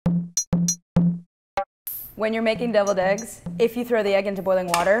When you're making deviled eggs, if you throw the egg into boiling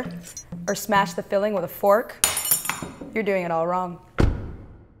water or smash the filling with a fork, you're doing it all wrong.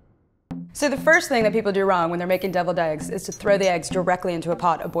 So the first thing that people do wrong when they're making deviled eggs is to throw the eggs directly into a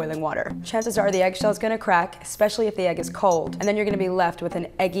pot of boiling water. Chances are the eggshell's gonna crack, especially if the egg is cold, and then you're gonna be left with an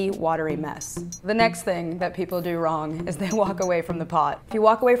eggy, watery mess. The next thing that people do wrong is they walk away from the pot. If you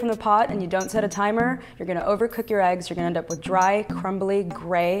walk away from the pot and you don't set a timer, you're gonna overcook your eggs, you're gonna end up with dry, crumbly,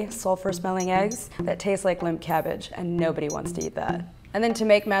 gray, sulfur-smelling eggs that taste like limp cabbage, and nobody wants to eat that. And then to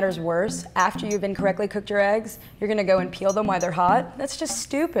make matters worse, after you've incorrectly cooked your eggs, you're gonna go and peel them while they're hot. That's just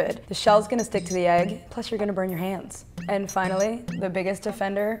stupid. The shell's gonna stick to the egg, plus you're gonna burn your hands. And finally, the biggest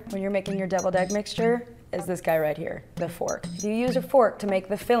offender when you're making your deviled egg mixture is this guy right here, the fork. If you use a fork to make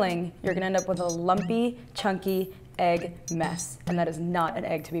the filling, you're gonna end up with a lumpy, chunky egg mess. And that is not an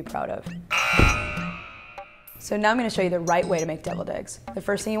egg to be proud of. So now I'm gonna show you the right way to make deviled eggs. The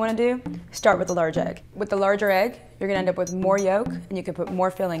first thing you wanna do, start with a large egg. With the larger egg, you're gonna end up with more yolk and you can put more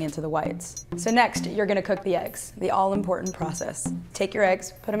filling into the whites. So next, you're gonna cook the eggs, the all-important process. Take your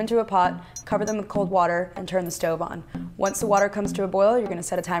eggs, put them into a pot, cover them with cold water, and turn the stove on. Once the water comes to a boil, you're gonna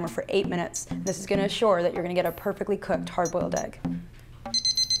set a timer for 8 minutes. This is gonna assure that you're gonna get a perfectly cooked hard-boiled egg.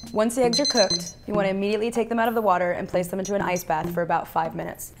 Once the eggs are cooked, you want to immediately take them out of the water and place them into an ice bath for about 5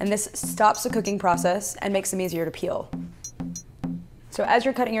 minutes. And this stops the cooking process and makes them easier to peel. So as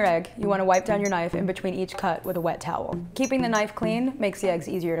you're cutting your egg, you want to wipe down your knife in between each cut with a wet towel. Keeping the knife clean makes the eggs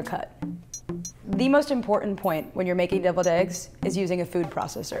easier to cut. The most important point when you're making deviled eggs is using a food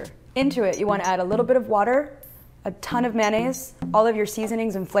processor. Into it, you want to add a little bit of water, a ton of mayonnaise, all of your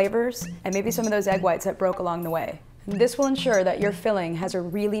seasonings and flavors, and maybe some of those egg whites that broke along the way. This will ensure that your filling has a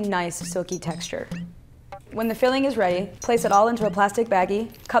really nice silky texture. When the filling is ready, place it all into a plastic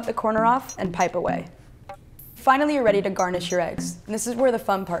baggie, cut the corner off, and pipe away. Finally, you're ready to garnish your eggs. And this is where the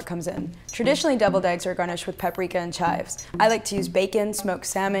fun part comes in. Traditionally, deviled eggs are garnished with paprika and chives. I like to use bacon, smoked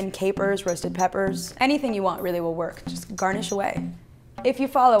salmon, capers, roasted peppers. Anything you want really will work. Just garnish away. If you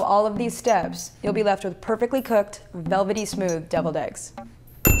follow all of these steps, you'll be left with perfectly cooked, velvety smooth deviled eggs.